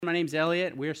My name's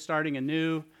Elliot. We're starting a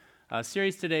new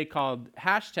series today called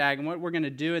Hashtag, and what we're going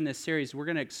to do in this series, we're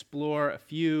going to explore a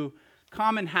few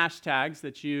common hashtags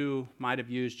that you might have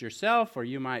used yourself or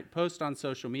you might post on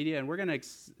social media, and we're going to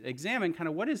examine kind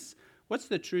of what's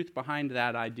the truth behind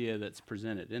that idea that's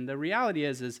presented. And the reality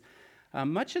is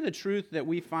much of the truth that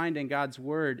we find in God's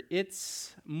Word,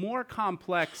 it's more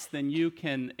complex than you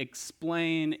can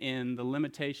explain in the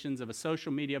limitations of a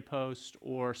social media post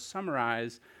or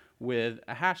summarize with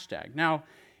a hashtag. Now,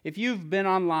 if you've been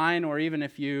online, or even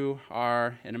if you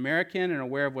are an American and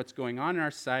aware of what's going on in our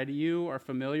society, you are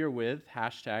familiar with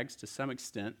hashtags to some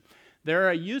extent. They're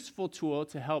a useful tool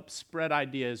to help spread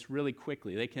ideas really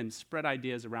quickly. They can spread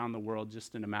ideas around the world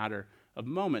just in a matter of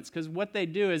moments, because what they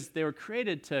do is they were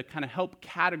created to kind of help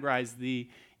categorize the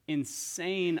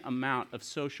insane amount of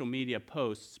social media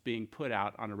posts being put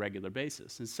out on a regular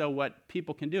basis. And so what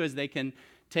people can do is they can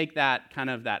take that kind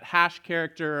of that hash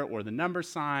character or the number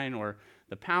sign or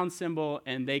the pound symbol,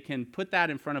 and they can put that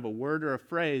in front of a word or a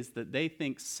phrase that they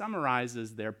think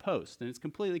summarizes their post. And it's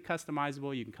completely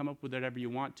customizable. You can come up with whatever you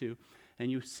want to,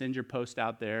 and you send your post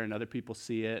out there, and other people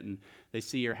see it, and they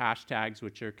see your hashtags,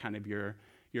 which are kind of your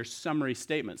summary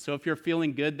statement. So if you're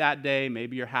feeling good that day,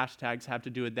 maybe your hashtags have to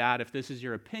do with that. If this is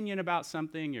your opinion about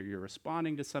something, or you're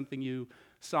responding to something you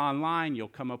saw online, you'll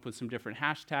come up with some different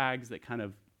hashtags that kind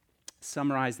of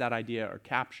summarize that idea or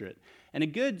capture it. And a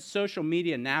good social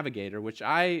media navigator, which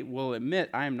I will admit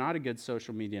I am not a good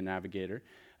social media navigator,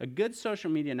 a good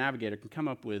social media navigator can come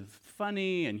up with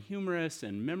funny and humorous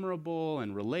and memorable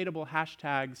and relatable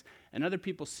hashtags, and other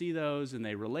people see those and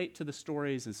they relate to the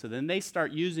stories, and so then they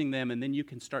start using them, and then you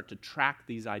can start to track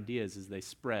these ideas as they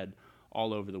spread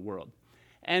all over the world.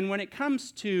 And when it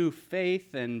comes to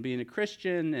faith and being a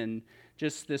Christian and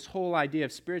just this whole idea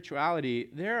of spirituality,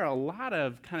 there are a lot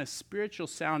of kind of spiritual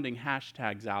sounding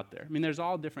hashtags out there. I mean, there's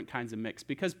all different kinds of mix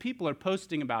because people are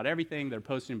posting about everything. They're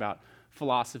posting about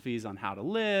philosophies on how to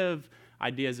live,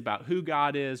 ideas about who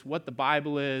God is, what the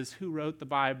Bible is, who wrote the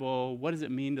Bible, what does it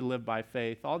mean to live by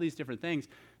faith, all these different things.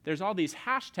 There's all these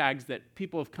hashtags that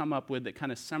people have come up with that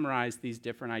kind of summarize these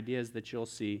different ideas that you'll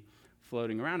see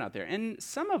floating around out there. And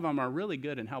some of them are really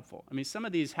good and helpful. I mean, some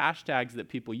of these hashtags that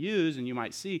people use and you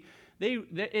might see,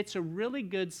 it's a really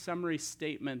good summary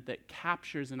statement that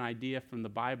captures an idea from the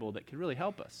Bible that could really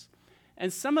help us.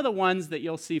 And some of the ones that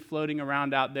you'll see floating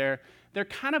around out there, they're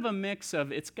kind of a mix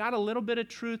of, it's got a little bit of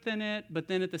truth in it, but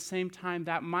then at the same time,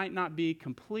 that might not be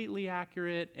completely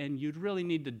accurate, and you'd really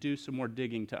need to do some more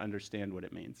digging to understand what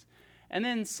it means. And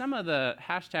then some of the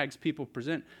hashtags people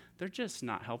present, they're just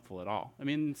not helpful at all. I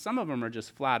mean, some of them are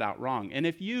just flat out wrong. And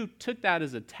if you took that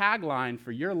as a tagline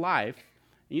for your life,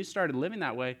 and you started living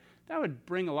that way, that would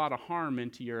bring a lot of harm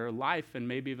into your life and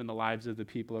maybe even the lives of the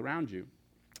people around you.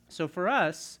 So for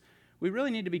us, we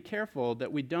really need to be careful that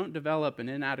we don't develop an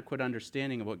inadequate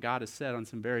understanding of what God has said on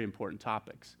some very important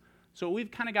topics. So what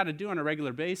we've kind of got to do on a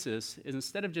regular basis is,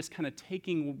 instead of just kind of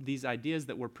taking these ideas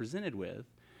that we're presented with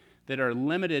that are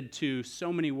limited to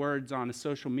so many words on a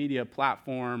social media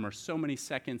platform or so many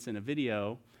seconds in a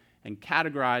video and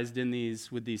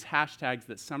categorized with these hashtags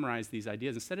that summarize these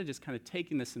ideas, instead of just kind of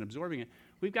taking this and absorbing it,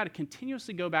 we've got to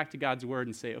continuously go back to God's Word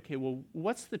and say, okay, well,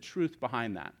 what's the truth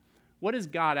behind that? What does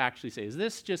God actually say? Is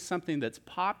this just something that's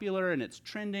popular and it's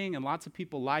trending and lots of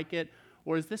people like it,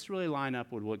 or does this really line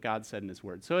up with what God said in His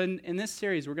Word? So in this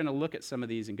series, we're going to look at some of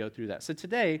these and go through that. So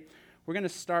today, we're going to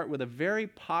start with a very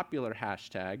popular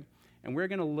hashtag, and we're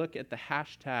going to look at the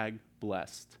hashtag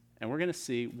blessed, and we're going to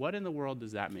see what in the world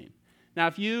does that mean. Now,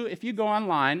 if you go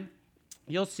online,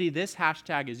 you'll see this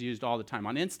hashtag is used all the time.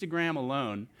 On Instagram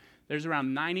alone, there's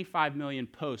around 95 million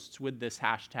posts with this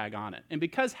hashtag on it. And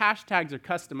because hashtags are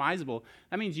customizable,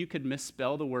 that means you could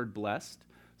misspell the word blessed.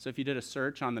 So if you did a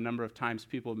search on the number of times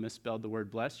people misspelled the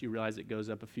word blessed, you realize it goes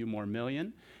up a few more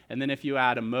million. And then if you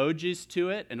add emojis to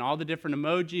it and all the different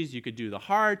emojis, you could do the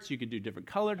hearts, you could do different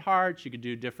colored hearts, you could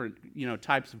do different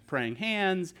types of praying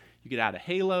hands, you could add a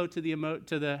halo to the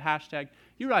hashtag.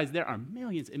 You realize there are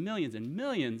millions and millions and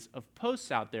millions of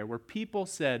posts out there where people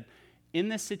said, in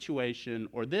this situation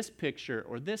or this picture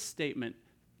or this statement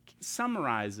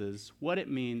summarizes what it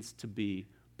means to be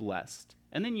blessed.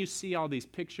 And then you see all these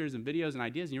pictures and videos and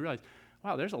ideas, and you realize,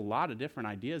 wow, there's a lot of different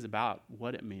ideas about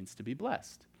what it means to be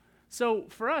blessed. So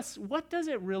for us, what does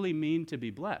it really mean to be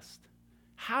blessed?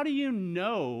 How do you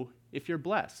know if you're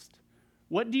blessed?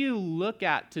 What do you look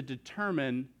at to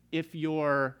determine if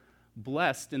you're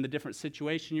blessed in the different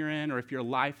situation you're in, or if your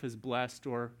life is blessed,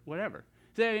 or whatever?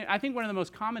 So I think one of the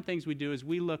most common things we do is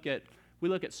we look at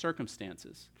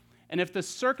circumstances. And if the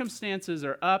circumstances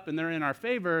are up and they're in our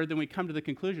favor, then we come to the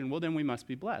conclusion, well, then we must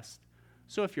be blessed.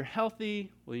 So if you're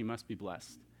healthy, well, you must be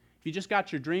blessed. If you just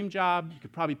got your dream job, you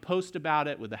could probably post about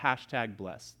it with the hashtag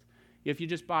blessed. If you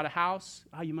just bought a house,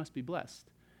 oh, you must be blessed.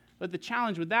 But the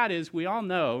challenge with that is we all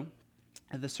know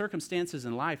that the circumstances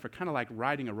in life are kind of like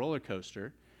riding a roller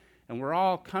coaster, and we're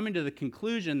all coming to the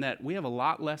conclusion that we have a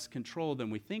lot less control than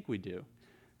we think we do.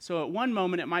 So at one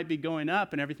moment, it might be going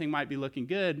up and everything might be looking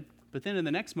good, but then in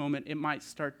the next moment, it might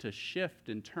start to shift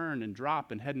and turn and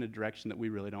drop and head in a direction that we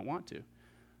really don't want to.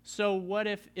 So what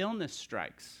if illness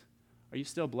strikes? Are you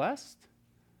still blessed?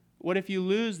 What if you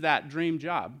lose that dream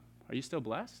job? Are you still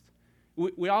blessed?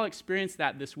 We all experienced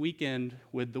that this weekend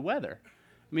with the weather.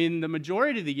 I mean, the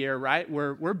majority of the year, right,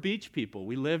 we're beach people.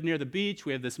 We live near the beach.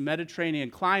 We have this Mediterranean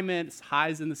climate. It's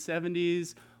highs in the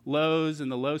 70s, lows in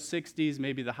the low 60s,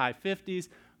 maybe the high 50s.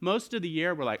 Most of the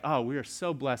year, we're like, oh, we are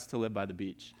so blessed to live by the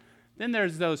beach. Then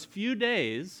there's those few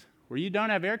days where you don't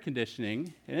have air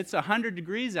conditioning, and it's 100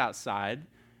 degrees outside,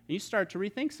 and you start to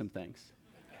rethink some things.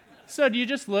 So do you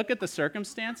just look at the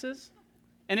circumstances?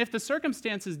 And if the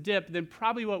circumstances dip, then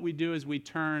probably what we do is we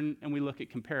turn and we look at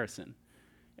comparison.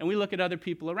 And we look at other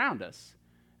people around us.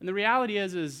 And the reality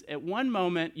is at one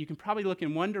moment, you can probably look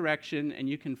in one direction and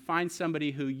you can find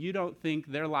somebody who you don't think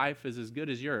their life is as good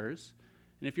as yours.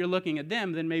 And if you're looking at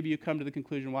them, then maybe you come to the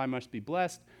conclusion, well, I must be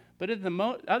blessed. But at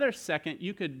the other second,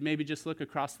 you could maybe just look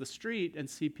across the street and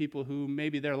see people who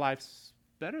maybe their life's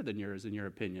better than yours in your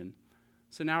opinion.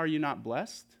 So now are you not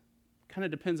blessed? Kind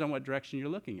of depends on what direction you're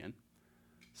looking in.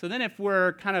 So then if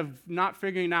we're kind of not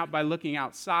figuring it out by looking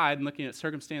outside and looking at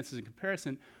circumstances in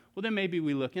comparison, well, then maybe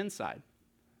we look inside.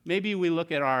 Maybe we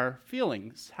look at our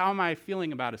feelings. How am I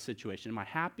feeling about a situation? Am I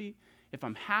happy? If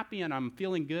I'm happy and I'm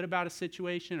feeling good about a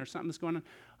situation or something that's going on,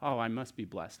 oh, I must be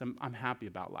blessed. I'm happy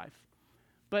about life.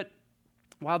 But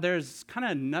while there's kind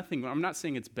of nothing, I'm not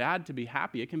saying it's bad to be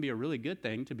happy. It can be a really good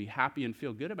thing to be happy and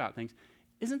feel good about things.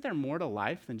 Isn't there more to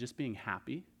life than just being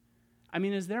happy? I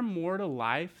mean, is there more to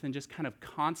life than just kind of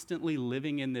constantly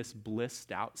living in this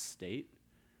blissed out state?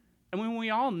 And when we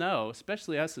all know,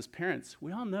 especially us as parents,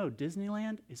 we all know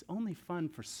Disneyland is only fun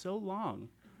for so long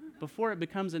before it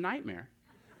becomes a nightmare.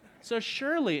 So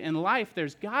surely in life,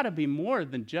 there's got to be more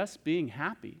than just being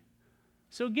happy.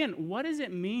 So again, what does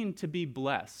it mean to be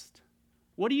blessed?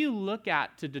 What do you look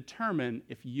at to determine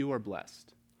if you are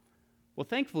blessed? Well,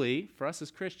 thankfully, for us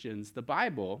as Christians, the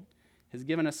Bible has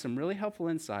given us some really helpful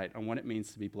insight on what it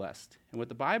means to be blessed. And what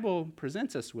the Bible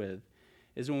presents us with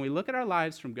is when we look at our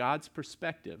lives from God's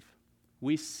perspective,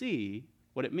 we see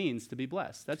what it means to be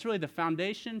blessed. That's really the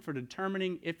foundation for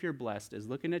determining if you're blessed, is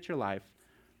looking at your life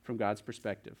from God's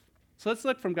perspective. So let's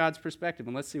look from God's perspective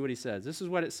and let's see what he says. This is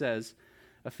what it says,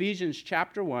 Ephesians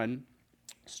chapter 1,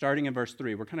 starting in verse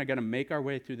 3. We're kind of going to make our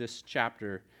way through this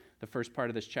chapter, the first part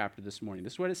of this chapter this morning.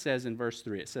 This is what it says in verse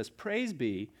 3. It says, "Praise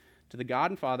be to the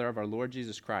God and Father of our Lord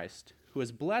Jesus Christ, who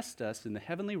has blessed us in the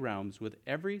heavenly realms with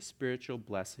every spiritual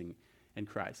blessing in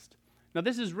Christ." Now,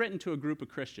 this is written to a group of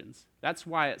Christians. That's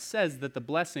why it says that the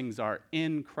blessings are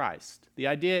in Christ. The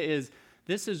idea is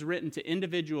this is written to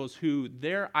individuals who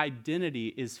their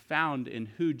identity is found in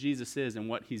who Jesus is and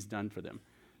what he's done for them.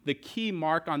 The key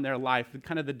mark on their life,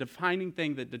 kind of the defining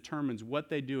thing that determines what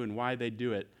they do and why they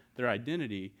do it, their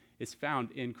identity is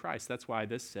found in Christ. That's why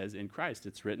this says in Christ.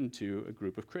 It's written to a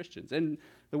group of Christians. And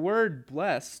the word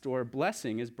blessed or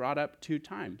blessing is brought up 2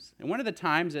 times. And one of the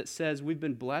times it says we've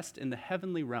been blessed in the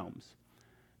heavenly realms.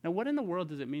 Now, what in the world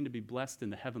does it mean to be blessed in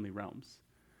the heavenly realms?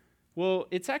 Well,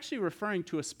 it's actually referring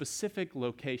to a specific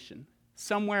location,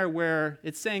 somewhere where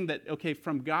it's saying that, okay,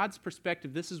 from God's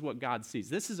perspective, this is what God sees.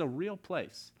 This is a real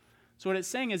place. So what it's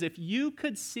saying is if you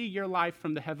could see your life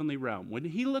from the heavenly realm, when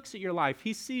he looks at your life,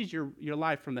 he sees your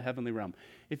life from the heavenly realm.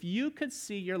 If you could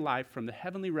see your life from the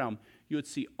heavenly realm, you would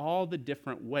see all the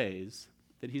different ways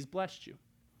that he's blessed you.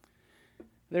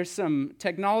 There's some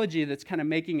technology that's kind of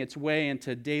making its way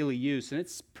into daily use, and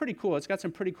it's pretty cool. It's got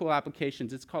some pretty cool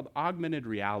applications. It's called augmented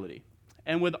reality.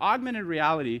 And with augmented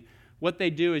reality, what they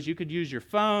do is you could use your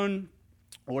phone,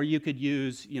 or you could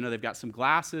use, they've got some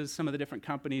glasses, some of the different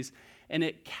companies, and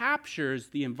it captures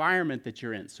the environment that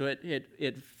you're in. So it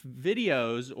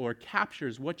videos or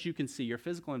captures what you can see, your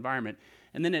physical environment,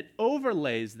 and then it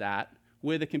overlays that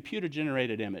with a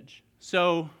computer-generated image.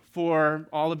 So for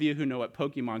all of you who know what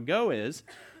Pokemon Go is,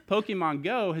 Pokemon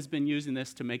Go has been using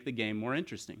this to make the game more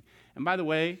interesting. And by the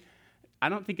way, I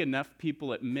don't think enough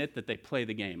people admit that they play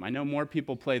the game. I know more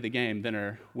people play the game than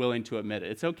are willing to admit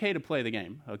it. It's okay to play the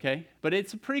game, okay? But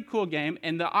it's a pretty cool game,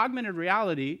 and the augmented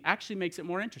reality actually makes it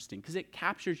more interesting because it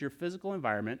captures your physical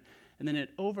environment, and then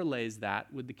it overlays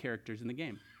that with the characters in the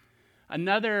game.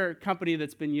 Another company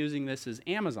that's been using this is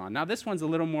Amazon. Now, this one's a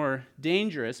little more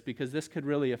dangerous because this could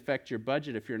really affect your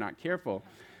budget if you're not careful.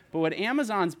 But what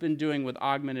Amazon's been doing with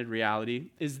augmented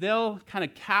reality is they'll kind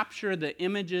of capture the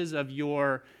images of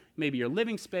maybe your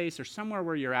living space or somewhere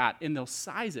where you're at, and they'll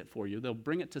size it for you. They'll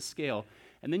bring it to scale.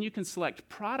 And then you can select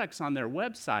products on their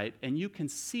website, and you can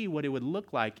see what it would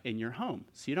look like in your home.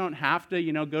 So you don't have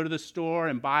to, go to the store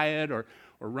and buy it or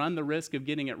run the risk of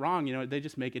getting it wrong. They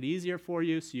just make it easier for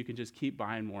you so you can just keep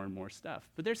buying more and more stuff.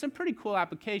 But there's some pretty cool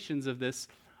applications of this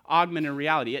augmented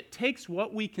reality. It takes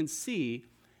what we can see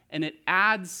and it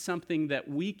adds something that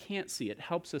we can't see. It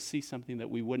helps us see something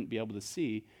that we wouldn't be able to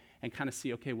see and kind of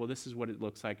see, okay, well, this is what it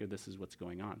looks like or this is what's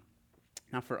going on.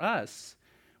 Now, for us,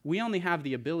 we only have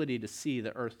the ability to see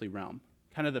the earthly realm,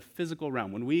 kind of the physical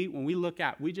realm. When we look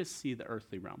at, we just see the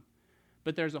earthly realm.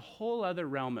 But there's a whole other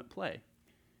realm at play.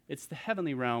 It's the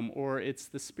heavenly realm or it's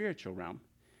the spiritual realm.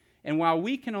 And while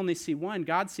we can only see one,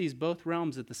 God sees both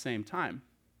realms at the same time.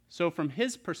 So from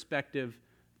his perspective,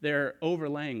 they're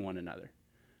overlaying one another.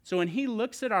 So when he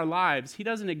looks at our lives, he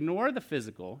doesn't ignore the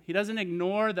physical. He doesn't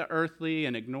ignore the earthly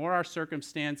and ignore our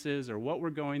circumstances or what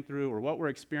we're going through or what we're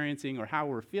experiencing or how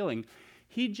we're feeling.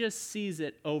 He just sees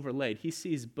it overlaid. He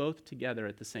sees both together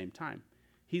at the same time.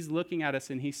 He's looking at us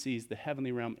and he sees the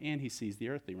heavenly realm and he sees the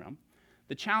earthly realm.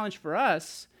 The challenge for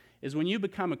us is when you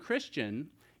become a Christian,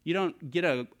 you don't get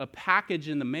a package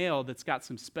in the mail that's got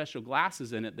some special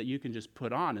glasses in it that you can just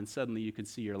put on and suddenly you can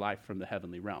see your life from the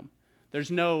heavenly realm. There's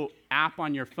no app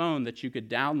on your phone that you could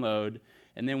download,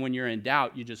 and then when you're in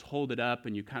doubt, you just hold it up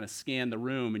and you kind of scan the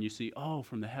room and you see, oh,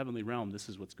 from the heavenly realm, this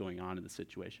is what's going on in the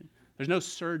situation. There's no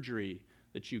surgery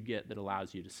that you get that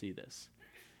allows you to see this.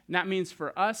 And that means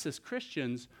for us as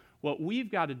Christians, what we've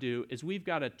got to do is we've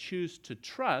got to choose to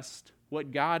trust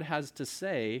what God has to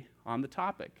say on the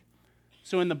topic.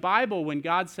 So in the Bible, when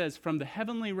God says from the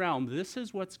heavenly realm, this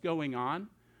is what's going on,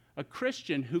 a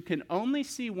Christian who can only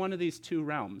see one of these two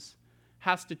realms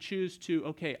has to choose to,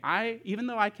 okay, even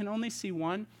though I can only see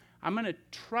one, I'm going to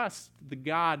trust the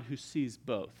God who sees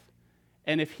both.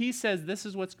 And if he says this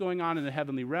is what's going on in the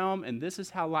heavenly realm, and this is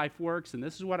how life works, and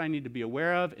this is what I need to be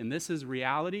aware of, and this is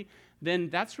reality, then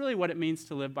that's really what it means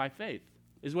to live by faith.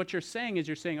 Is what you're saying,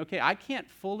 okay, I can't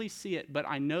fully see it, but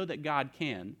I know that God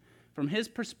can. From his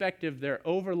perspective, they're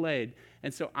overlaid,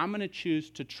 and so I'm going to choose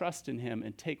to trust in him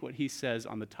and take what he says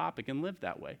on the topic and live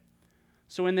that way.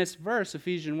 So in this verse,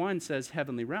 Ephesians 1 says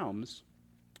heavenly realms.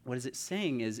 What is it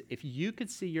saying is if you could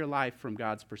see your life from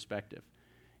God's perspective,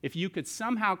 if you could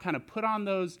somehow kind of put on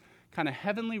those kind of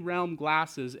heavenly realm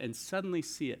glasses and suddenly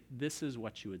see it, this is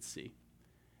what you would see.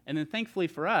 And then thankfully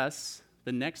for us,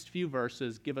 the next few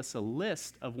verses give us a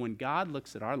list of when God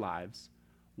looks at our lives,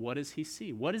 what does he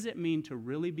see? What does it mean to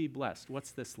really be blessed?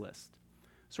 What's this list?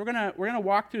 So we're gonna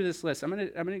walk through this list. I'm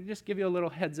gonna just give you a little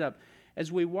heads up.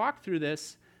 As we walk through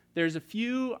this, there's a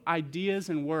few ideas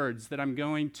and words that I'm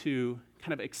going to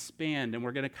kind of expand, and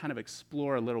we're going to kind of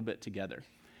explore a little bit together.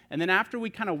 And then after we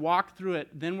kind of walk through it,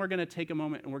 then we're going to take a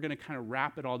moment and we're going to kind of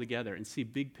wrap it all together and see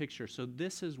big picture. So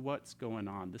this is what's going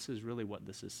on. This is really what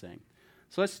this is saying.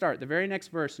 So let's start. The very next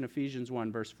verse in Ephesians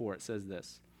 1, verse 4, it says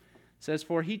this. It says,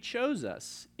 "For he chose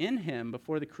us in him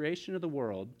before the creation of the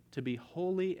world to be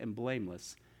holy and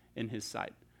blameless in his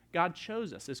sight." God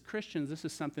chose us. As Christians, this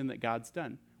is something that God's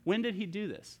done. When did he do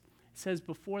this? It says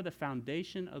before the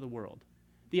foundation of the world.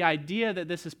 The idea that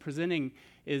this is presenting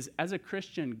is, as a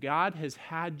Christian, God has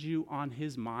had you on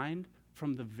his mind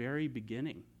from the very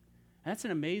beginning. That's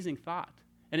an amazing thought.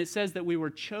 And it says that we were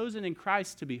chosen in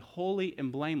Christ to be holy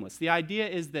and blameless. The idea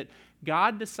is that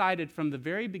God decided from the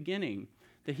very beginning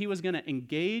that he was going to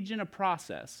engage in a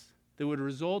process that would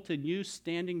result in you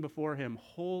standing before him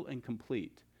whole and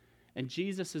complete. And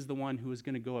Jesus is the one who is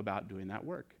going to go about doing that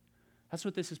work. That's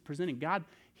what this is presenting. God,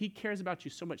 he cares about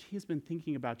you so much. He's been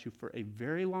thinking about you for a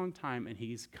very long time, and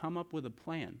he's come up with a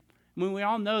plan. I mean, we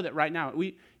all know that right now.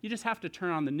 You just have to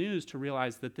turn on the news to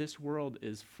realize that this world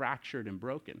is fractured and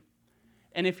broken.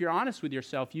 And if you're honest with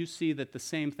yourself, you see that the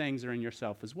same things are in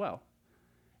yourself as well.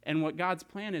 And what God's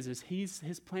plan is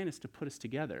his plan is to put us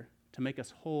together, to make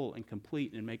us whole and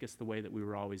complete and make us the way that we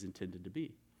were always intended to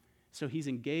be. So he's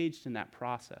engaged in that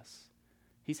process.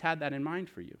 He's had that in mind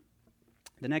for you.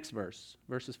 The next verse,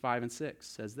 verses 5 and 6,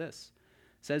 says this.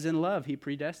 It says, "In love he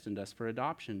predestined us for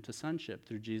adoption to sonship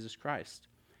through Jesus Christ,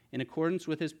 in accordance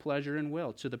with his pleasure and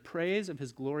will, to the praise of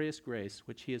his glorious grace,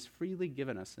 which he has freely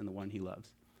given us in the one he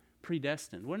loves."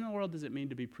 Predestined. What in the world does it mean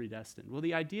to be predestined? Well,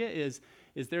 the idea is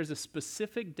there's a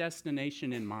specific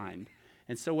destination in mind.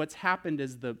 And so what's happened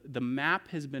is the map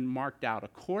has been marked out. A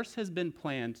course has been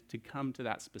planned to come to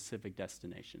that specific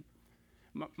destination.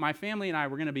 My family and I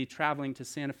were going to be traveling to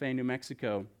Santa Fe, New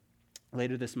Mexico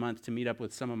later this month to meet up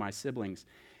with some of my siblings.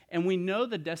 And we know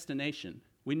the destination.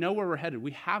 We know where we're headed.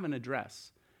 We have an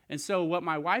address. And so what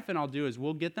my wife and I'll do is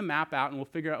we'll get the map out and we'll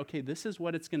figure out, okay, this is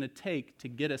what it's going to take to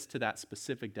get us to that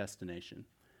specific destination.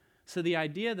 So the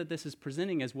idea that this is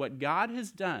presenting as what God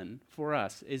has done for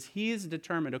us is he has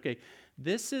determined, okay,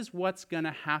 this is what's going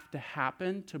to have to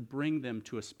happen to bring them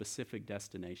to a specific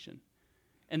destination.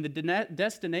 And the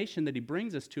destination that he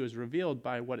brings us to is revealed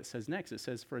by what it says next. It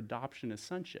says, for adoption as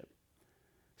sonship.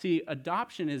 See,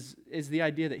 adoption is the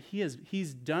idea that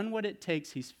he's done what it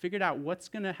takes. He's figured out what's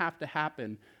going to have to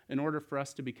happen in order for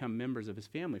us to become members of his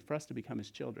family, for us to become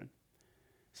his children.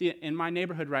 See, in my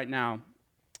neighborhood right now,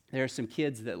 there are some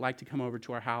kids that like to come over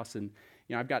to our house, and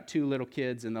I've got 2 little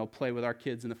kids, and they'll play with our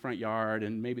kids in the front yard,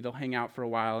 and maybe they'll hang out for a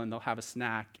while, and they'll have a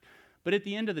snack. But at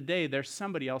the end of the day, they're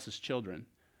somebody else's children.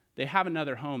 They have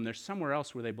another home. They're somewhere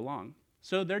else where they belong.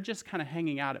 So they're just kind of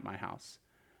hanging out at my house.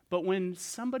 But when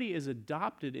somebody is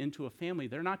adopted into a family,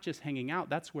 they're not just hanging out.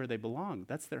 That's where they belong.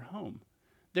 That's their home.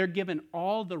 They're given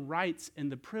all the rights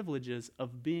and the privileges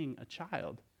of being a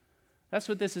child. That's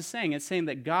what this is saying. It's saying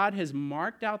that God has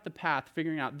marked out the path,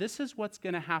 figuring out this is what's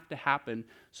going to have to happen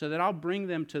so that I'll bring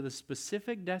them to the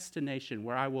specific destination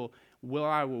where I will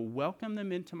welcome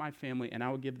them into my family, and I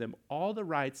will give them all the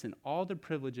rights and all the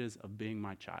privileges of being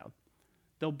my child.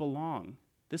 They'll belong.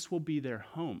 This will be their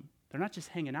home. They're not just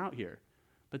hanging out here,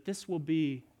 but this will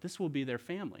be their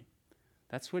family.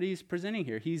 That's what he's presenting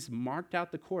here. He's marked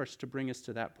out the course to bring us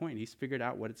to that point. He's figured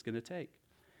out what it's going to take.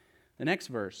 The next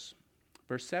verse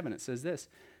 7, it says this.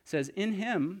 It says, in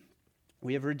him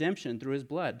we have redemption through his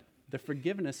blood, the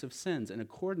forgiveness of sins in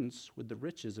accordance with the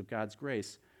riches of God's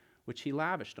grace, which he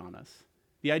lavished on us.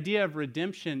 The idea of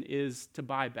redemption is to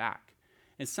buy back.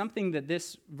 And something that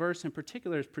this verse in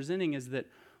particular is presenting is that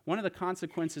one of the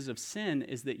consequences of sin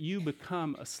is that you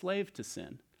become a slave to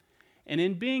sin. And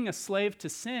in being a slave to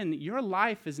sin, your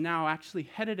life is now actually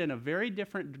headed in a very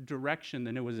different direction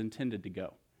than it was intended to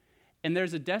go. And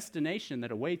there's a destination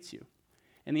that awaits you.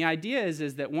 And the idea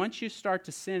is that once you start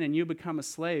to sin and you become a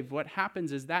slave, what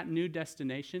happens is that new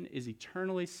destination is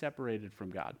eternally separated from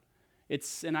God.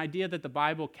 It's an idea that the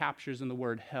Bible captures in the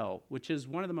word hell, which is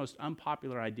one of the most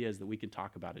unpopular ideas that we can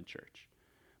talk about in church.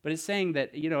 But it's saying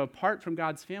that, apart from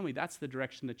God's family, that's the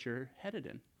direction that you're headed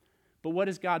in. But what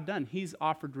has God done? He's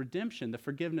offered redemption, the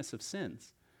forgiveness of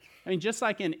sins. I mean, just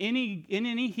like in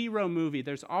any hero movie,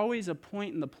 there's always a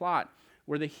point in the plot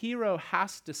where the hero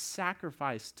has to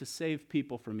sacrifice to save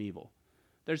people from evil.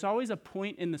 There's always a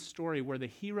point in the story where the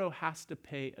hero has to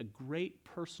pay a great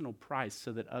personal price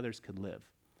so that others could live.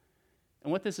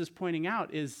 And what this is pointing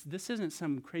out is this isn't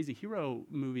some crazy hero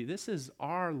movie. This is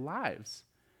our lives.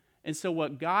 And so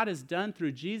what God has done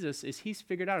through Jesus is he's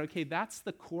figured out, okay, that's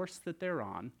the course that they're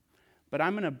on, but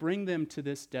I'm going to bring them to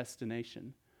this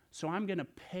destination. So I'm going to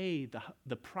pay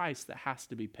the price that has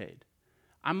to be paid.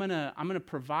 I'm going to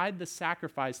provide the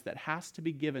sacrifice that has to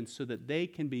be given so that they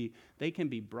can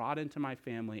be brought into my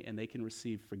family and they can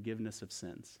receive forgiveness of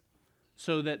sins.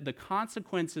 So that the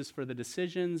consequences for the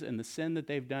decisions and the sin that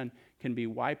they've done can be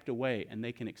wiped away and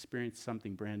they can experience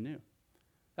something brand new.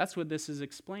 That's what this is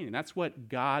explaining. That's what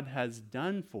God has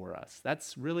done for us.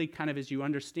 That's really kind of, as you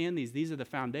understand these are the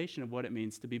foundation of what it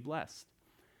means to be blessed.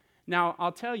 Now,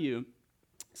 I'll tell you,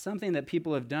 something that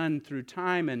people have done through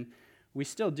time, and we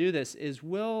still do this, is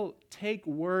we'll take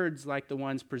words like the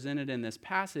ones presented in this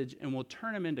passage and we'll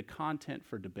turn them into content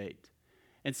for debate.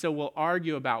 And so we'll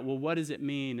argue about, well, what does it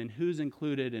mean and who's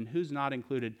included and who's not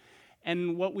included.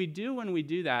 And what we do when we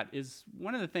do that is,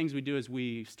 one of the things we do is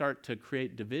we start to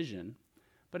create division.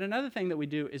 But another thing that we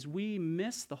do is we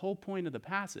miss the whole point of the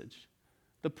passage.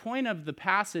 The point of the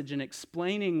passage in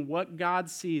explaining what God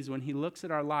sees when he looks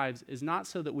at our lives is not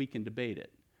so that we can debate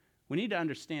it. We need to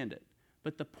understand it.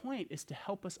 But the point is to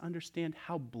help us understand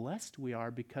how blessed we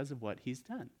are because of what he's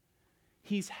done.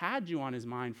 He's had you on his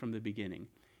mind from the beginning.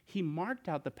 He marked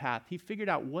out the path. He figured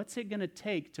out what's it going to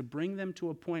take to bring them to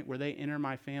a point where they enter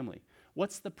my family.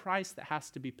 What's the price that has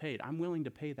to be paid? I'm willing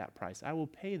to pay that price. I will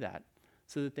pay that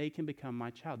so that they can become my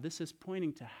child. This is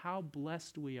pointing to how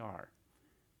blessed we are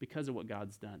because of what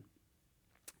God's done.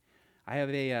 I have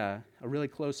a really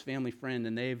close family friend,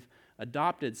 and they've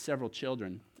adopted several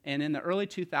children. And in the early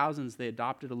 2000s, they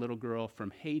adopted a little girl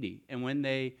from Haiti. And when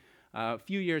a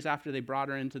few years after they brought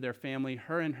her into their family,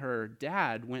 her and her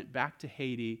dad went back to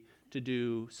Haiti to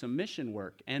do some mission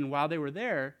work. And while they were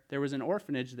there was an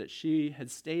orphanage that she had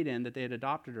stayed in that they had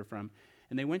adopted her from.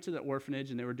 And they went to the orphanage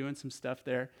and they were doing some stuff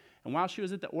there. And while she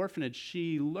was at the orphanage,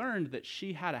 she learned that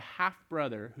she had a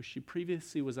half-brother who she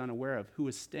previously was unaware of, who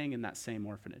was staying in that same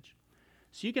orphanage.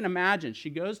 So you can imagine, she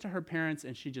goes to her parents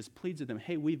and she just pleads with them,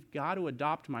 hey, we've got to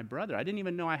adopt my brother. I didn't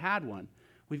even know I had one.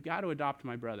 We've got to adopt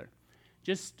my brother.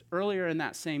 Just earlier in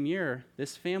that same year,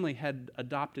 this family had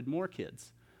adopted more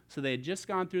kids. So they had just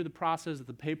gone through the process of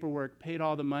the paperwork, paid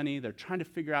all the money. They're trying to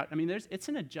figure out, it's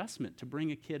an adjustment to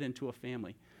bring a kid into a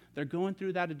family. They're going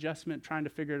through that adjustment, trying to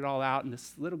figure it all out. And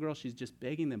this little girl, she's just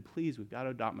begging them, please, we've got to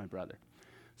adopt my brother.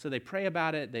 So they pray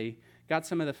about it. They got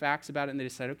some of the facts about it, and they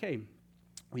decide, okay,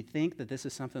 we think that this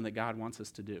is something that God wants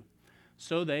us to do.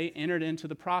 So they entered into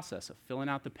the process of filling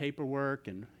out the paperwork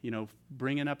and,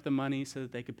 bringing up the money so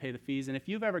that they could pay the fees. And if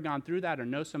you've ever gone through that or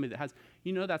know somebody that has,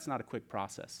 that's not a quick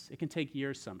process. It can take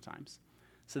years sometimes.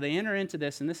 So they enter into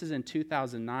this, and this is in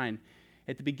 2009.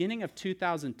 At the beginning of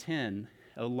 2010,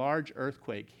 a large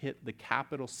earthquake hit the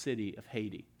capital city of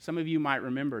Haiti. Some of you might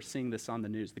remember seeing this on the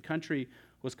news. The country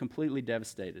was completely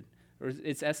devastated.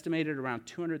 It's estimated around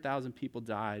 200,000 people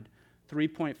died.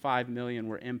 3.5 million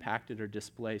were impacted or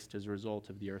displaced as a result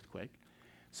of the earthquake.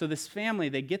 So this family,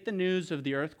 they get the news of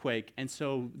the earthquake, and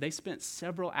so they spent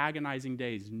several agonizing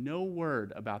days, no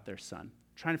word about their son,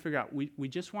 trying to figure out, we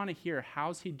just want to hear,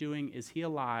 how's he doing? Is he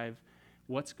alive?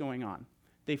 What's going on?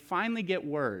 They finally get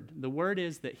word. The word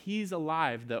is that he's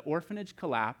alive. The orphanage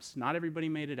collapsed. Not everybody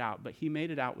made it out, but he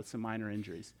made it out with some minor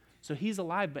injuries. So he's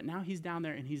alive, but now he's down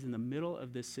there, and he's in the middle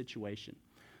of this situation.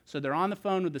 So they're on the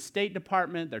phone with the State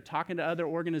Department, they're talking to other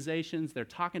organizations, they're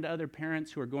talking to other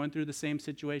parents who are going through the same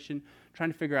situation,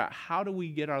 trying to figure out, how do we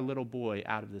get our little boy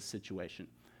out of this situation?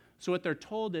 So what they're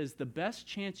told is the best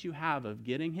chance you have of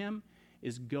getting him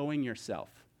is going yourself.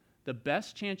 The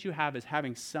best chance you have is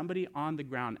having somebody on the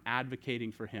ground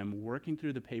advocating for him, working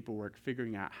through the paperwork,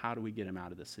 figuring out how do we get him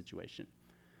out of this situation.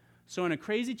 So in a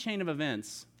crazy chain of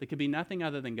events that could be nothing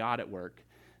other than God at work,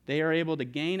 they are able to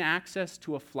gain access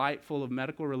to a flight full of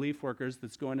medical relief workers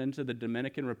that's going into the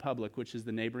Dominican Republic, which is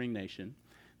the neighboring nation.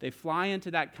 They fly into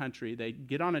that country. They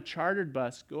get on a chartered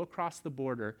bus, go across the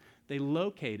border. They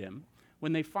locate him.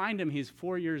 When they find him, he's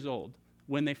 4 years old.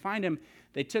 When they find him,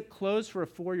 they took clothes for a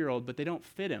 4-year-old, but they don't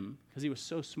fit him because he was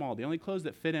so small. The only clothes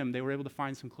that fit him, they were able to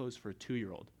find some clothes for a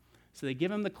 2-year-old. So they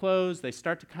give him the clothes. They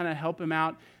start to kind of help him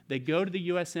out. They go to the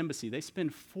U.S. Embassy. They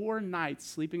spend 4 nights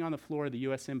sleeping on the floor of the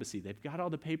U.S. Embassy. They've got all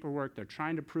the paperwork. They're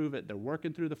trying to prove it. They're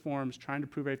working through the forms, trying to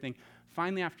prove everything.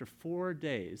 Finally, after 4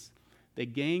 days, they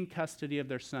gain custody of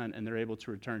their son, and they're able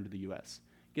to return to the U.S.,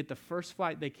 get the first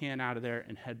flight they can out of there,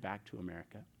 and head back to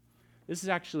America. This is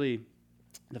actually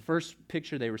the first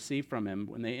picture they received from him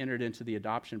when they entered into the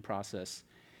adoption process.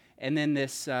 And then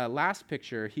this last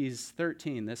picture, he's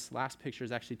 13. This last picture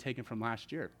is actually taken from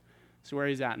last year. So where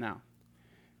he's at now.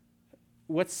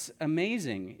 What's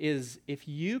amazing is if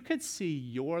you could see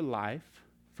your life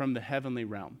from the heavenly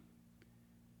realm,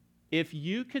 if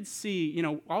you could see,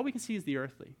 all we can see is the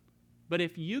earthly, but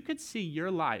if you could see your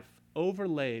life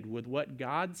overlaid with what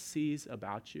God sees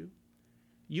about you,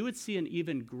 you would see an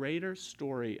even greater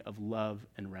story of love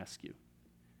and rescue.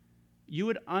 You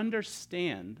would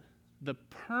understand the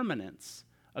permanence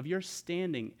of your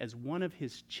standing as one of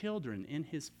his children in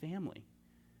his family.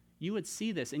 You would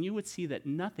see this, and you would see that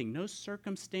nothing, no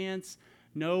circumstance,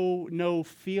 no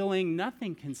feeling,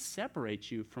 nothing can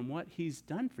separate you from what he's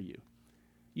done for you.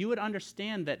 You would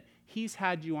understand that he's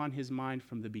had you on his mind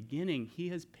from the beginning. He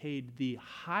has paid the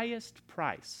highest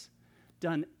price,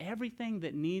 done everything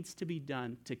that needs to be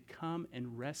done to come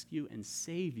and rescue and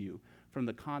save you from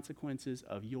the consequences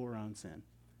of your own sin.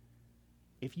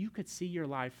 If you could see your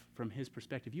life from his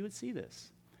perspective, you would see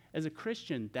this. As a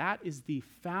Christian, that is the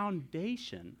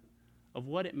foundation of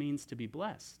what it means to be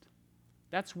blessed.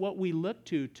 That's what we look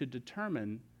to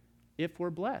determine if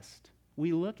we're blessed.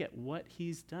 We look at what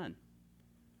he's done.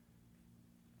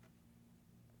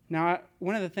 Now,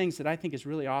 one of the things that I think is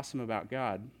really awesome about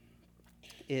God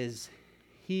is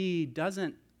he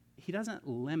doesn't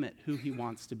limit who he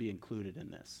wants to be included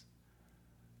in this.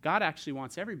 God actually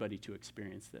wants everybody to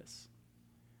experience this.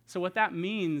 So what that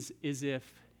means is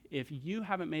if you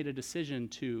haven't made a decision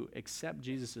to accept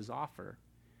Jesus' offer,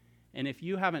 and if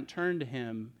you haven't turned to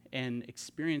him and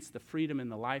experienced the freedom and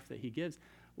the life that he gives,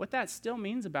 what that still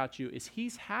means about you is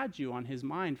he's had you on his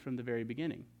mind from the very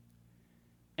beginning.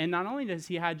 And not only does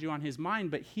he had you on his mind,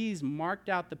 but he's marked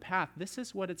out the path. This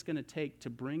is what it's going to take to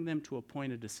bring them to a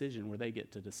point of decision where they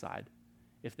get to decide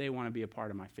if they want to be a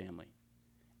part of my family.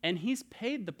 And he's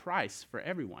paid the price for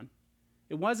everyone.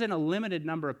 It wasn't a limited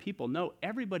number of people. No,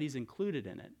 everybody's included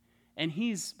in it. And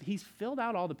he's filled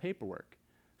out all the paperwork.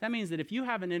 That means that if you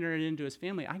haven't entered into his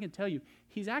family, I can tell you,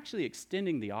 he's actually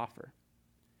extending the offer.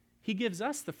 He gives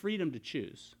us the freedom to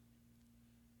choose.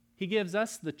 He gives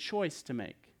us the choice to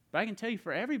make. But I can tell you,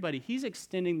 for everybody, he's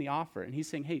extending the offer. And he's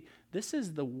saying, hey, this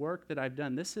is the work that I've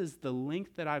done. This is the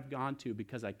length that I've gone to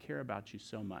because I care about you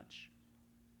so much.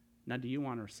 Now, do you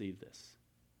want to receive this?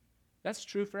 That's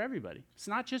true for everybody. It's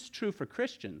not just true for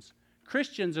Christians.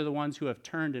 Christians are the ones who have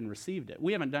turned and received it.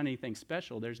 We haven't done anything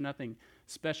special. There's nothing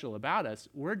special about us.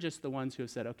 We're just the ones who have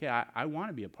said, okay, I want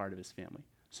to be a part of his family.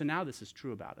 So now this is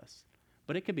true about us.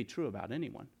 But it could be true about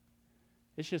anyone.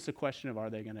 It's just a question of, are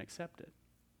they going to accept it?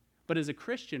 But as a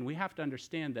Christian, we have to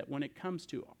understand that when it comes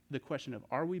to the question of,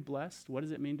 are we blessed? What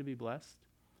does it mean to be blessed?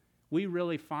 We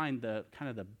really find the kind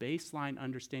of the baseline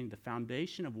understanding, the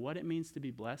foundation of what it means to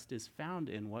be blessed is found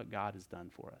in what God has done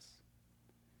for us.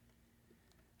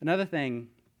 Another thing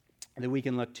that we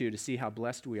can look to see how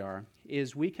blessed we are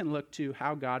is we can look to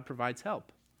how God provides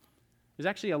help. There's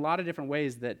actually a lot of different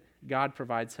ways that God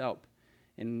provides help,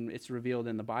 and it's revealed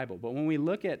in the Bible. But when we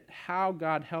look at how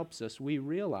God helps us, we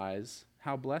realize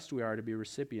how blessed we are to be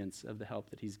recipients of the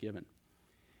help that he's given.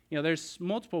 You know, there's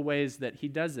multiple ways that he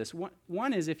does this.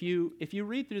 One is if you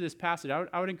read through this passage,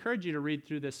 I would encourage you to read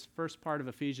through this first part of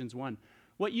Ephesians 1.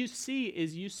 What you see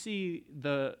is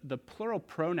the plural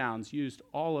pronouns used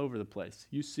all over the place.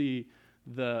 You see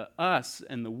the us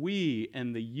and the we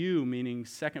and the you, meaning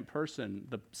second person,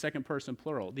 the second person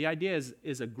plural. The idea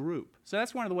is a group. So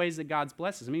that's one of the ways that God's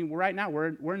blesses. I mean, right now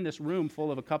we're in this room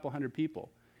full of a couple hundred people.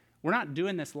 We're not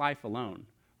doing this life alone.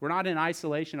 We're not in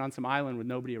isolation on some island with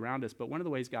nobody around us, but one of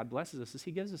the ways God blesses us is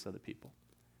he gives us other people.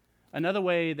 Another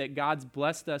way that God's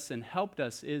blessed us and helped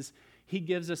us is he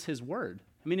gives us his word.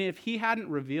 I mean, if he hadn't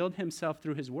revealed himself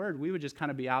through his word, we would just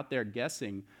kind of be out there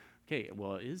guessing, okay,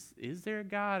 well, is there a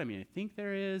God? I mean, I think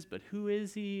there is, but who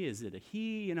is he? Is it a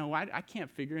he? You know, I can't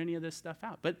figure any of this stuff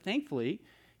out. But thankfully,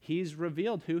 he's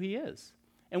revealed who he is.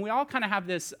 And we all kind of have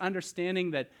this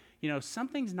understanding that, you know,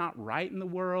 something's not right in the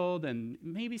world, and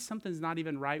maybe something's not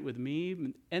even right with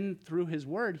me. And through his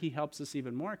word, he helps us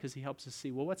even more because he helps us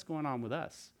see, well, what's going on with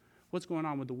us? What's going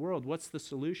on with the world? What's the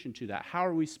solution to that? How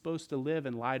are we supposed to live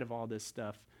in light of all this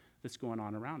stuff that's going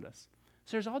on around us?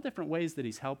 So there's all different ways that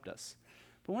he's helped us.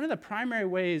 But one of the primary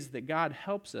ways that God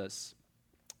helps us,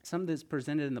 something that's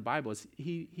presented in the Bible, is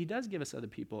he does give us other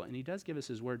people, and he does give us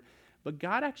his word, but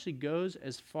God actually goes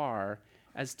as far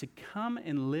as to come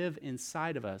and live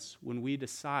inside of us when we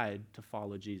decide to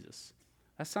follow Jesus.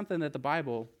 That's something that the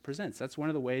Bible presents. That's one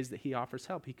of the ways that he offers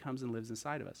help. He comes and lives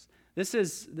inside of us. This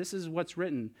is what's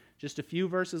written just a few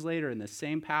verses later in the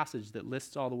same passage that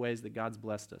lists all the ways that God's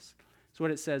blessed us. It's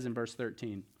what it says in verse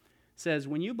 13. It says,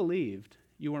 when you believed,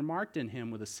 you were marked in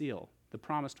him with a seal, the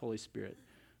promised Holy Spirit,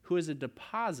 who is a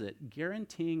deposit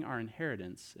guaranteeing our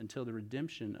inheritance until the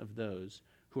redemption of those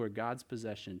who are God's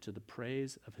possession to the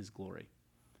praise of his glory.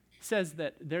 It says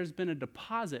that there's been a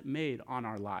deposit made on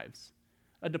our lives.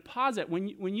 A deposit, when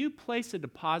you place a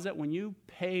deposit, when you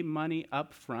pay money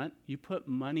up front, you put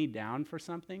money down for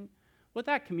something, what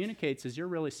that communicates is you're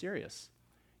really serious.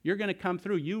 You're going to come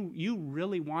through. You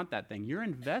really want that thing. You're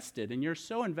invested, and you're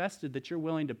so invested that you're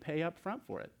willing to pay up front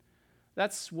for it.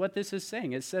 That's what this is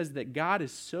saying. It says that God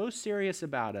is so serious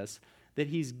about us that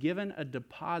he's given a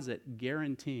deposit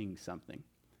guaranteeing something.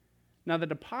 Now, the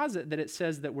deposit that it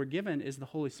says that we're given is the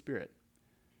Holy Spirit.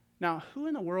 Now, who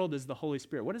in the world is the Holy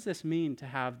Spirit? What does this mean to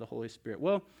have the Holy Spirit?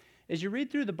 Well, as you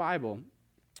read through the Bible,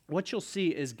 what you'll see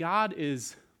is God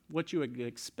is what you would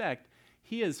expect.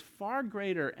 He is far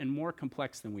greater and more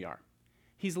complex than we are.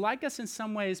 He's like us in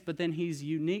some ways, but then he's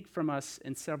unique from us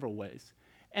in several ways.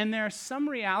 And there are some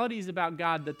realities about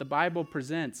God that the Bible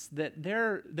presents that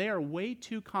they are way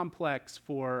too complex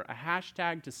for a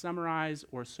hashtag to summarize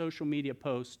or a social media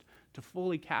post to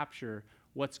fully capture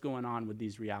what's going on with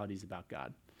these realities about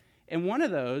God. And one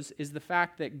of those is the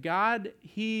fact that God,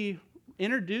 he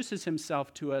introduces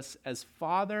himself to us as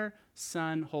Father,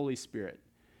 Son, Holy Spirit.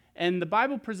 And the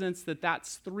Bible presents that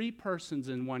that's three persons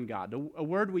in one God. A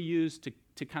word we use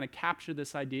to kind of capture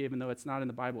this idea, even though it's not in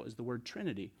the Bible, is the word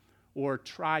Trinity or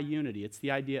triunity. It's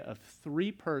the idea of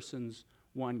three persons,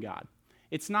 one God.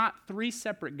 It's not three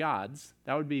separate gods.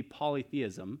 That would be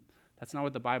polytheism. That's not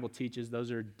what the Bible teaches.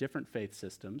 Those are different faith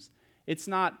systems. It's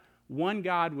not one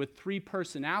God with three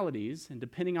personalities, and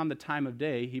depending on the time of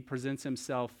day, he presents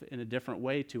himself in a different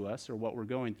way to us or what we're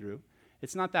going through.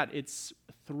 It's not that. It's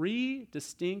three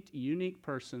distinct, unique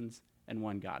persons and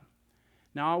one God.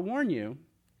 Now, I'll warn you,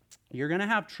 you're going to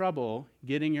have trouble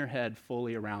getting your head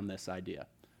fully around this idea.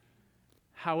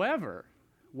 However,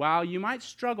 while you might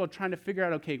struggle trying to figure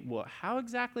out, okay, well, how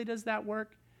exactly does that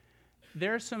work?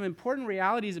 There are some important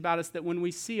realities about us that when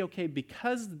we see, okay,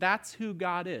 because that's who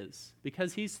God is,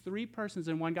 because he's three persons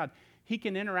in one God, he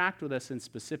can interact with us in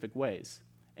specific ways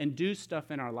and do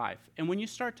stuff in our life. And when you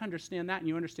start to understand that and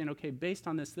you understand, okay, based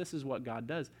on this is what God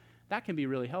does, that can be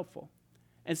really helpful.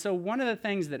 And so one of the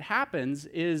things that happens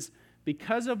is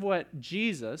because of what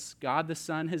Jesus, God the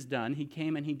Son, has done, he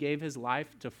came and he gave his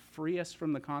life to free us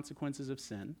from the consequences of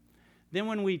sin. Then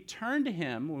when we turn to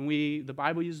him, the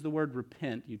Bible uses the word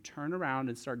repent, you turn around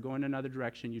and start going another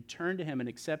direction, you turn to him and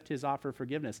accept his offer of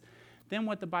forgiveness. Then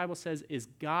what the Bible says is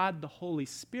God, the Holy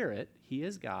Spirit, he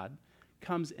is God,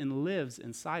 comes and lives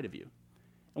inside of you.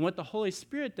 And what the Holy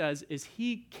Spirit does is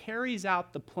he carries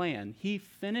out the plan. He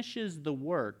finishes the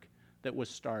work that was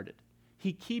started.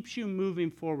 He keeps you moving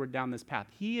forward down this path.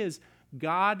 He is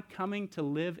God coming to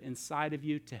live inside of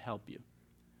you to help you.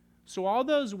 So all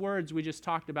those words we just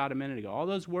talked about a minute ago, all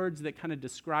those words that kind of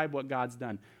describe what God's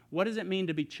done. What does it mean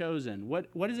to be chosen?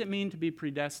 What does it mean to be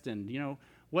predestined?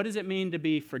 What does it mean to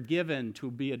be forgiven,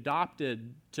 to be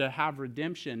adopted, to have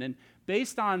redemption? And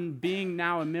based on being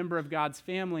now a member of God's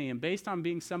family and based on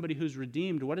being somebody who's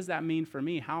redeemed, what does that mean for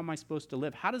me? How am I supposed to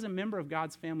live? How does a member of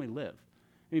God's family live?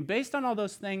 I mean, based on all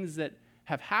those things that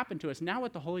have happened to us, now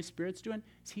what the Holy Spirit's doing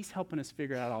is he's helping us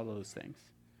figure out all those things.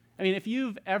 I mean, if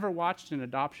you've ever watched an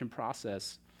adoption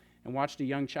process and watched a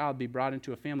young child be brought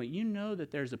into a family, you know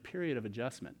that there's a period of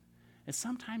adjustment. And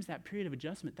sometimes that period of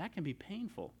adjustment, that can be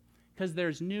painful because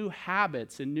there's new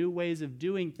habits and new ways of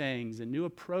doing things and new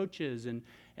approaches and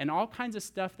all kinds of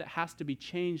stuff that has to be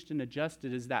changed and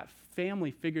adjusted as that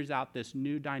family figures out this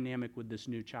new dynamic with this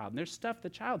new child. And there's stuff the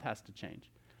child has to change.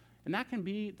 And that can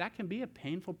be a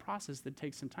painful process that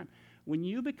takes some time. When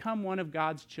you become one of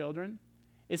God's children,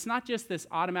 it's not just this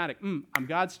automatic, I'm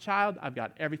God's child, I've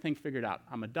got everything figured out.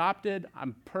 I'm adopted,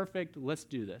 I'm perfect, let's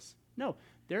do this. No,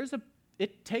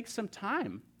 it takes some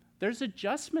time. There's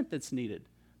adjustment that's needed.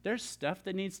 There's stuff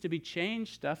that needs to be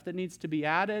changed, stuff that needs to be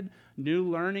added, new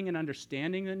learning and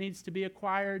understanding that needs to be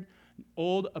acquired,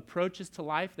 old approaches to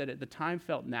life that at the time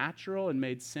felt natural and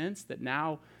made sense that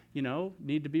now,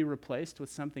 need to be replaced with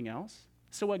something else.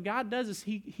 So what God does is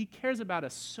he cares about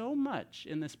us so much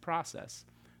in this process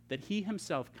that he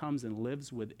himself comes and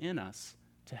lives within us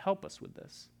to help us with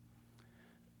this.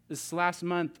 This last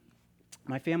month,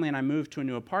 my family and I moved to a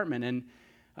new apartment,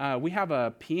 and we have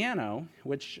a piano,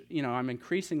 which, I'm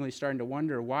increasingly starting to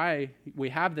wonder why we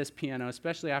have this piano,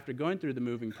 especially after going through the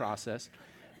moving process.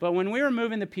 But when we were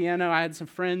moving the piano, I had some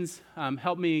friends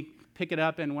help me pick it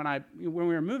up, and when we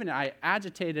were moving it, I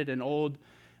agitated an old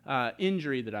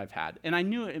injury that I've had. And I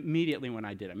knew it immediately when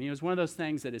I did it. I mean, it was one of those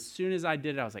things that as soon as I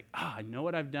did it, I was like, I know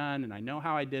what I've done, and I know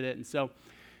how I did it. And so,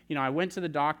 I went to the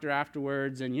doctor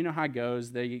afterwards, and you know how it goes.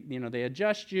 They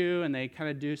adjust you, and they kind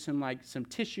of do some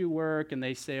tissue work, and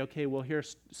they say, okay, well, here,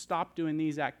 stop doing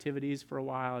these activities for a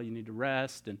while. You need to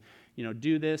rest, and,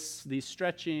 do these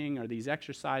stretching or these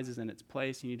exercises in its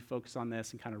place. You need to focus on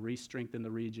this and kind of re-strengthen the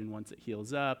region once it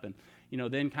heals up, and,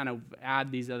 then kind of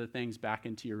add these other things back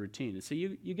into your routine. And so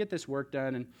you get this work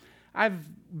done, and I've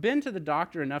been to the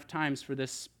doctor enough times for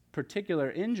this particular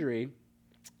injury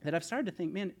that I've started to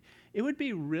think, man, it would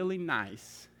be really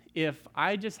nice if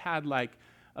I just had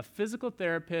a physical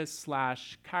therapist /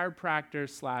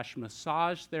 chiropractor /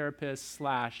 massage therapist /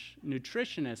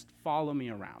 nutritionist follow me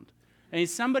around. And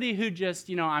he's somebody who just,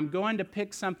 I'm going to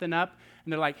pick something up,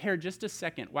 and they're like, here, just a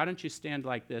second, why don't you stand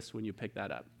like this when you pick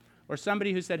that up? Or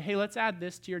somebody who said, hey, let's add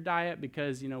this to your diet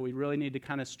because, we really need to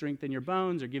kind of strengthen your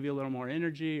bones or give you a little more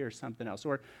energy or something else.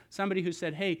 Or somebody who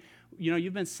said, hey,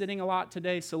 you've been sitting a lot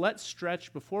today, so let's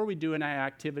stretch before we do an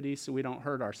activity so we don't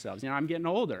hurt ourselves. I'm getting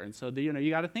older, and so, you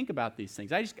got to think about these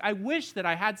things. I wish that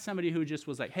I had somebody who just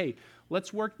was like, hey,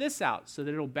 let's work this out so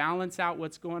that it'll balance out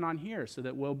what's going on here so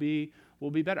that we'll be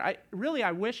better.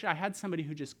 I wish I had somebody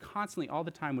who just constantly, all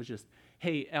the time was just,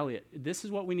 hey, Elliot, this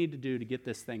is what we need to do to get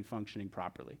this thing functioning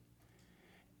properly.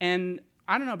 And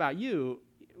I don't know about you,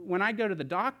 when I go to the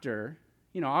doctor,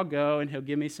 I'll go and he'll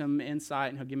give me some insight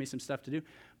and he'll give me some stuff to do.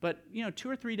 But, 2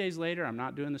 or 3 days later, I'm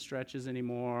not doing the stretches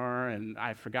anymore and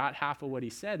I forgot half of what he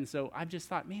said. And so I've just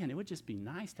thought, man, it would just be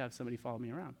nice to have somebody follow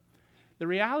me around. The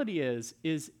reality is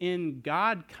in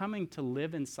God coming to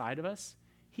live inside of us,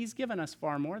 he's given us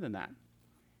far more than that.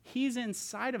 He's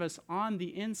inside of us on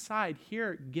the inside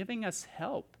here giving us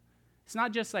help. It's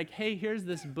not just like, hey, here's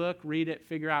this book, read it,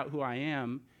 figure out who I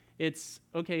am. It's,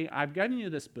 okay, I've given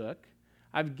you this book.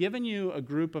 I've given you a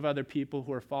group of other people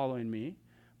who are following me,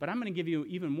 but I'm going to give you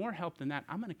even more help than that.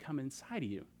 I'm going to come inside of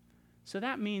you. So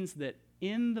that means that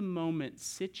in the moment,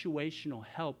 situational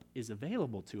help is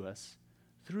available to us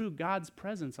through God's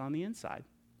presence on the inside.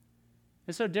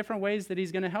 And so different ways that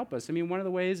he's going to help us. I mean, one of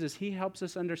the ways is he helps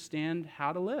us understand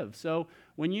how to live. So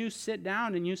when you sit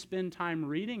down and you spend time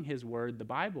reading his word, the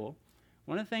Bible,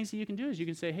 one of the things that you can do is you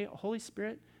can say, hey, Holy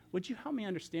Spirit, would you help me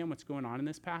understand what's going on in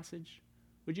this passage?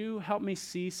 Would you help me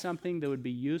see something that would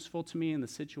be useful to me in the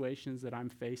situations that I'm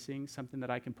facing, something that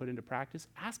I can put into practice?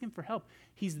 Ask him for help.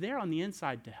 He's there on the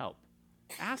inside to help.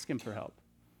 Ask him for help.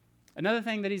 Another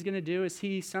thing that he's going to do is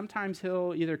sometimes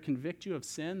he'll either convict you of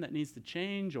sin that needs to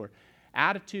change, or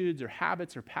attitudes or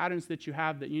habits or patterns that you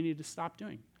have that you need to stop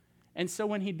doing. And so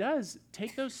when he does,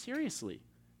 take those seriously.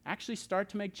 Actually start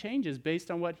to make changes based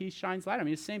on what he shines light on. I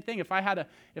mean, it's the same thing. If I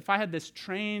had this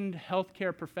trained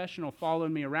healthcare professional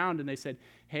following me around and they said,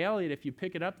 "Hey, Elliot, if you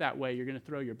pick it up that way, you're going to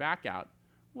throw your back out."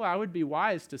 Well, I would be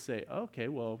wise to say, "Okay,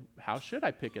 well, how should I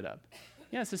pick it up?"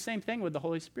 Yeah, it's the same thing with the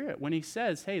Holy Spirit. When he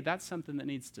says, "Hey, that's something that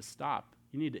needs to stop.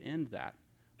 You need to end that."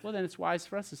 Well, then it's wise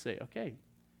for us to say, "Okay,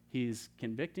 he's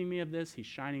convicting me of this. He's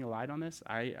shining a light on this.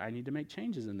 I need to make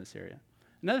changes in this area."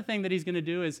 Another thing that he's going to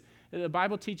do is, the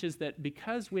Bible teaches that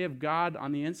because we have God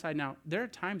on the inside now, there are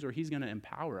times where he's going to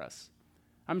empower us.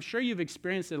 I'm sure you've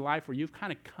experienced in life where you've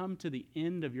kind of come to the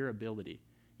end of your ability.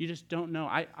 You just don't know.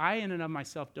 I in and of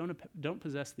myself don't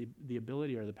possess the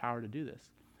ability or the power to do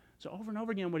this. So over and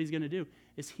over again, what he's going to do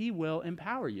is he will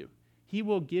empower you. He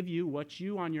will give you what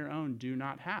you on your own do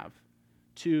not have.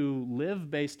 To live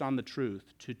based on the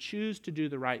truth, to choose to do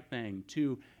the right thing,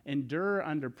 to endure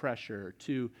under pressure,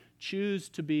 to choose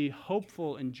to be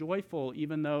hopeful and joyful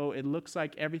even though it looks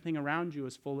like everything around you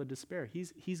is full of despair.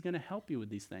 He's going to help you with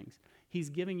these things. He's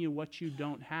giving you what you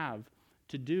don't have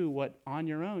to do what on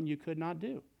your own you could not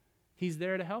do. He's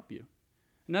there to help you.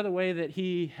 Another way that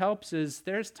he helps is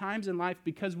there's times in life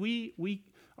because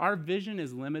our vision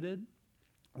is limited.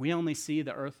 We only see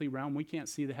the earthly realm. We can't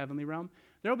see the heavenly realm.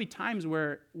 There will be times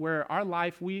where our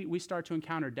life, we start to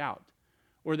encounter doubt,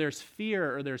 or there's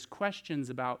fear, or there's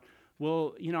questions about,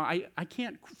 well, I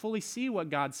can't fully see what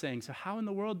God's saying, so how in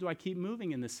the world do I keep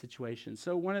moving in this situation?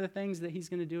 So one of the things that he's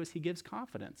going to do is he gives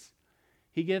confidence.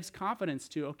 He gives confidence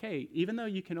to, okay, even though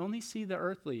you can only see the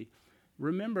earthly,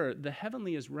 remember the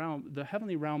heavenly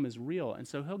realm is real, and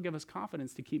so he'll give us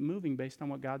confidence to keep moving based on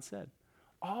what God said.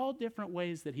 All different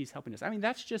ways that he's helping us. I mean,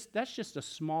 that's just a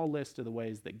small list of the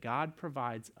ways that God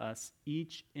provides us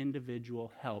each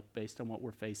individual help based on what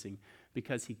we're facing,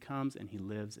 because he comes and he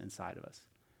lives inside of us.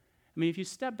 I mean, if you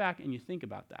step back and you think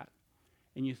about that,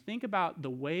 and you think about the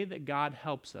way that God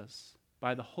helps us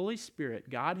by the Holy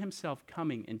Spirit, God himself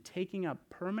coming and taking up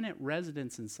permanent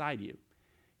residence inside you,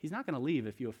 he's not going to leave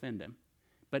if you offend him.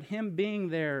 But him being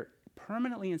there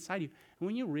permanently inside you, and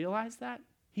when you realize that,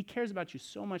 he cares about you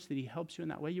so much that he helps you in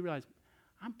that way, you realize,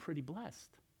 I'm pretty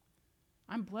blessed.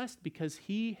 I'm blessed because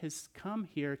he has come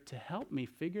here to help me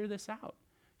figure this out.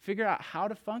 Figure out how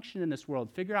to function in this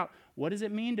world. Figure out what does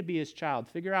it mean to be his child.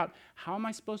 Figure out how am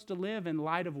I supposed to live in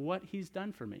light of what he's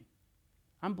done for me.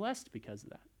 I'm blessed because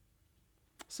of that.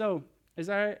 So as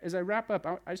I wrap up,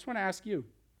 I just want to ask you,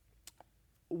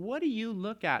 what do you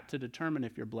look at to determine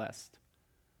if you're blessed?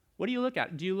 What do you look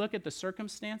at? Do you look at the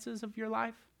circumstances of your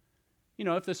life?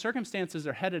 If the circumstances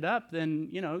are headed up, then,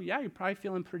 yeah, you're probably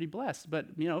feeling pretty blessed. But,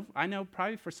 I know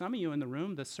probably for some of you in the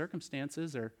room, the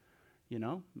circumstances are,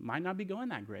 might not be going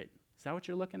that great. Is that what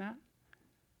you're looking at?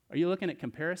 Are you looking at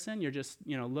comparison? You're just,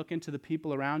 looking to the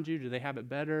people around you. Do they have it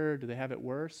better? Do they have it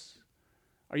worse?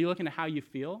 Are you looking at how you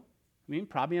feel? I mean,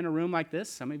 probably in a room like this,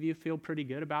 some of you feel pretty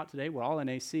good about today. We're all in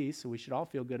AC, so we should all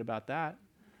feel good about that.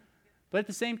 But at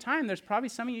the same time, there's probably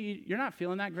some of you, you're not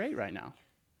feeling that great right now.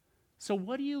 So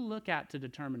what do you look at to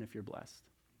determine if you're blessed?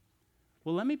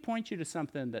 Well, let me point you to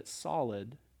something that's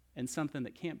solid and something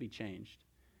that can't be changed.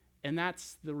 And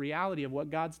that's the reality of what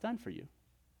God's done for you.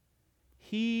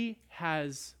 He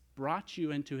has brought you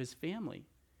into his family.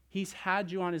 He's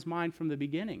had you on his mind from the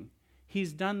beginning.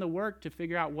 He's done the work to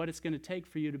figure out what it's going to take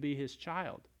for you to be his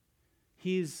child.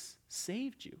 He's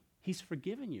saved you. He's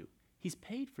forgiven you. He's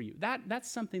paid for you. That's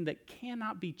something that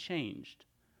cannot be changed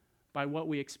by what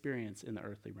we experience in the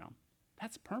earthly realm.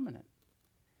 That's permanent.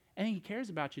 And he cares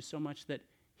about you so much that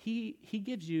he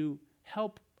gives you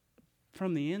help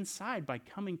from the inside by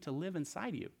coming to live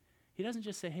inside you. He doesn't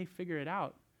just say, hey, figure it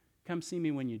out. Come see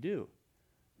me when you do.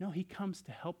 No, he comes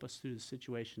to help us through the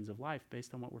situations of life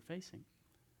based on what we're facing.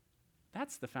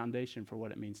 That's the foundation for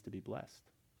what it means to be blessed.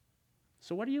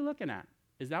 So what are you looking at?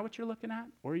 Is that what you're looking at?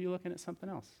 Or are you looking at something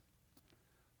else?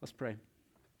 Let's pray.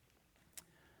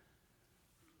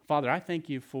 Father, I thank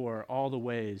you for all the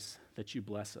ways that you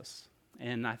bless us.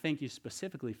 And I thank you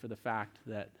specifically for the fact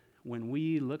that when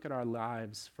we look at our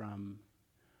lives from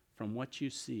what you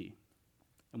see,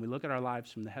 and we look at our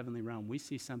lives from the heavenly realm, we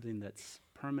see something that's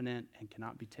permanent and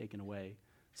cannot be taken away,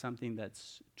 something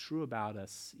that's true about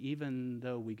us, even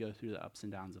though we go through the ups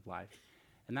and downs of life.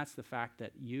 And that's the fact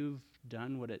that you've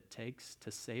done what it takes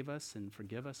to save us and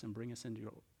forgive us and bring us into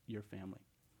your family.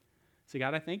 So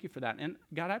God, I thank you for that. And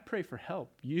God, I pray for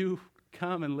help. You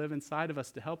come and live inside of us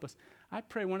to help us. I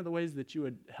pray one of the ways that you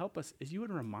would help us is you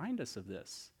would remind us of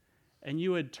this. And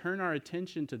you would turn our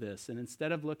attention to this. And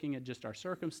instead of looking at just our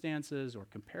circumstances or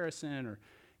comparison or,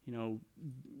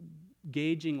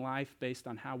 gauging life based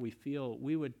on how we feel,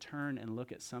 we would turn and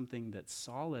look at something that's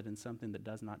solid and something that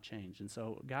does not change. And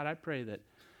so, God, I pray that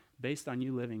based on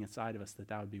you living inside of us,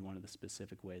 that would be one of the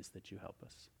specific ways that you help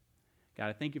us. God,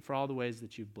 I thank you for all the ways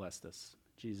that you've blessed us.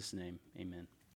 In Jesus' name, amen.